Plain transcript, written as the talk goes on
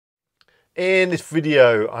In this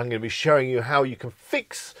video, I'm going to be showing you how you can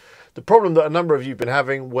fix the problem that a number of you have been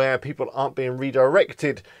having where people aren't being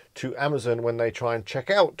redirected to Amazon when they try and check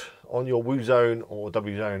out on your Woozone or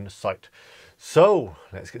Wzone site. So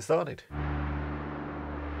let's get started.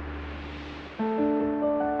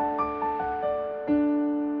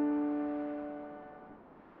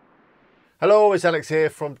 Hello, it's Alex here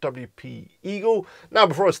from WP Eagle. Now,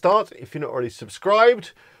 before I start, if you're not already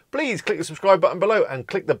subscribed, please click the subscribe button below and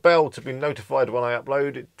click the bell to be notified when I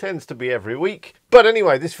upload. It tends to be every week. But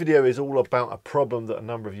anyway, this video is all about a problem that a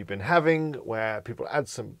number of you have been having where people add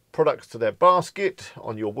some products to their basket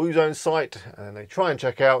on your Woozone site and they try and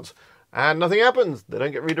check out and nothing happens. They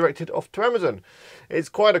don't get redirected off to Amazon. It's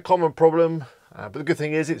quite a common problem. But the good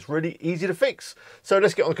thing is it's really easy to fix. So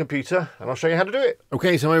let's get on the computer and I'll show you how to do it.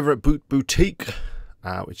 Okay, so I'm over at Boot Boutique,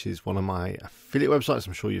 which is one of my affiliate websites.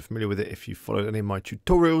 I'm sure you're familiar with it if you've followed any of my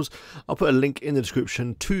tutorials. I'll put a link in the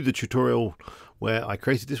description to the tutorial where I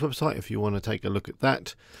created this website if you want to take a look at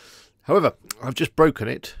that. However, I've just broken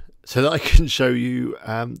it so that I can show you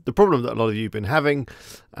the problem that a lot of you have been having,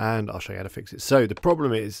 and I'll show you how to fix it. So the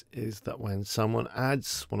problem is that when someone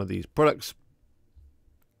adds one of these products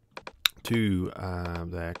to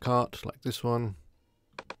their cart, like this one,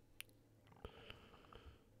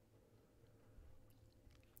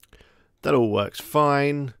 that all works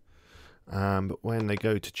fine, but when they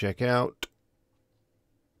go to check out,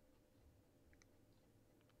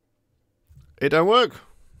 it don't work.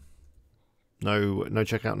 No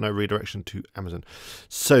checkout, no redirection to Amazon.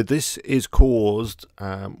 So this is caused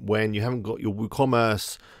when you haven't got your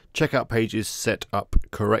WooCommerce checkout pages set up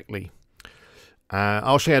correctly.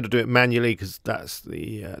 I'll show you how to do it manually because that's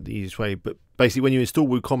the easiest way. But basically, when you install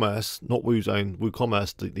WooCommerce, not Woozone,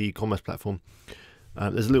 WooCommerce, the e-commerce platform,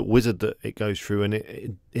 there's a little wizard that it goes through,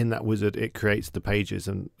 and in that wizard it creates the pages.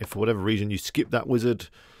 And if for whatever reason you skip that wizard,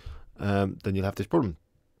 then you'll have this problem.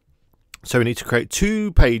 So we need to create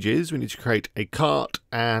two pages. We need to create a cart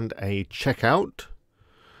and a checkout.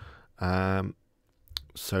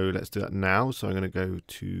 So let's do that now. So I'm going to go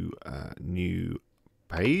to new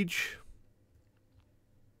page.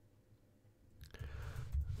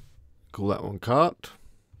 Call that one cart.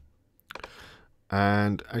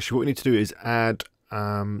 And actually what we need to do is add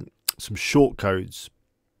some short codes,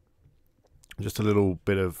 just a little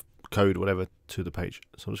bit of code, whatever, to the page.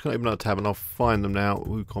 So I'm just going to open up a tab and I'll find them now.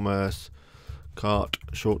 WooCommerce cart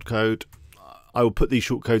short code. I will put these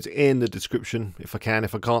short codes in the description if I can.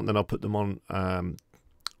 If I can't, then I'll put them on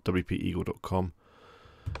wpeagle.com.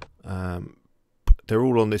 They're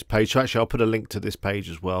all on this page. So actually I'll put a link to this page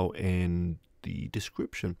as well in the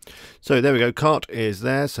description. So there we go, cart is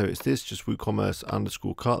there. So it's this, just WooCommerce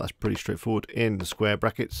 _ cart. That's pretty straightforward in the square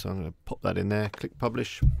brackets. So I'm going to pop that in there, click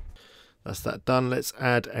publish. That's that done. Let's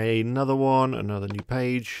add another one, another new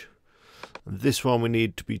page. And this one we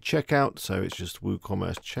need to be checkout, so it's just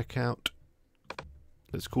WooCommerce checkout.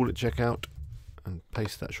 Let's call it checkout and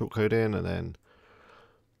paste that shortcode in and then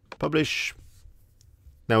publish.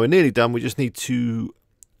 Now we're nearly done. We just need to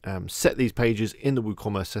set these pages in the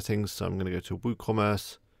WooCommerce settings. So I'm going to go to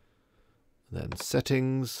WooCommerce, then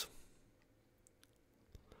settings.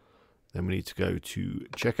 Then we need to go to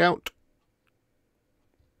checkout.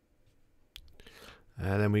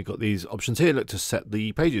 And then we've got these options here, look, to set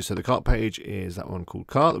the pages. So the cart page is that one called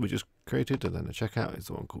cart that we just created, and then the checkout is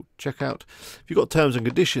the one called checkout. If you've got terms and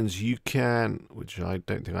conditions, you can, which I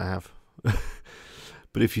don't think I have,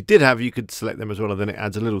 but if you did have, you could select them as well, and then it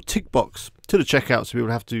adds a little tick box to the checkout, so people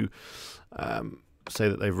have to say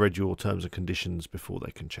that they've read your terms and conditions before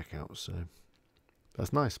they can check out. So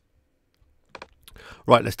that's nice.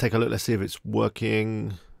 Right, let's take a look. Let's see if it's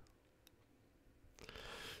working.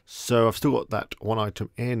 So I've still got that one item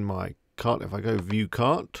in my cart. If I go view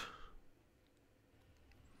cart,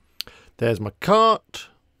 there's my cart,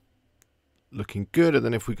 looking good. And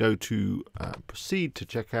then if we go to proceed to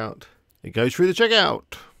checkout, it goes through the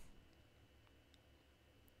checkout.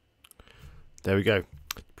 There we go.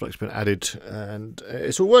 The product's been added and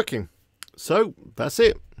it's all working. So that's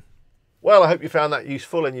it. Well, I hope you found that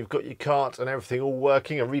useful and you've got your cart and everything all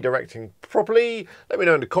working and redirecting properly. Let me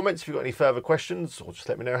know in the comments if you've got any further questions, or just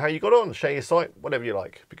let me know how you got on. Share your site, whatever you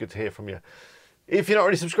like. It'd be good to hear from you. If you're not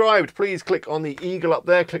already subscribed, please click on the eagle up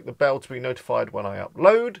there. Click the bell to be notified when I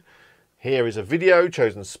upload. Here is a video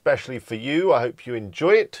chosen specially for you. I hope you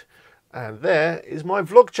enjoy it. And there is my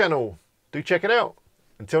vlog channel. Do check it out.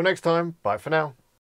 Until next time, bye for now.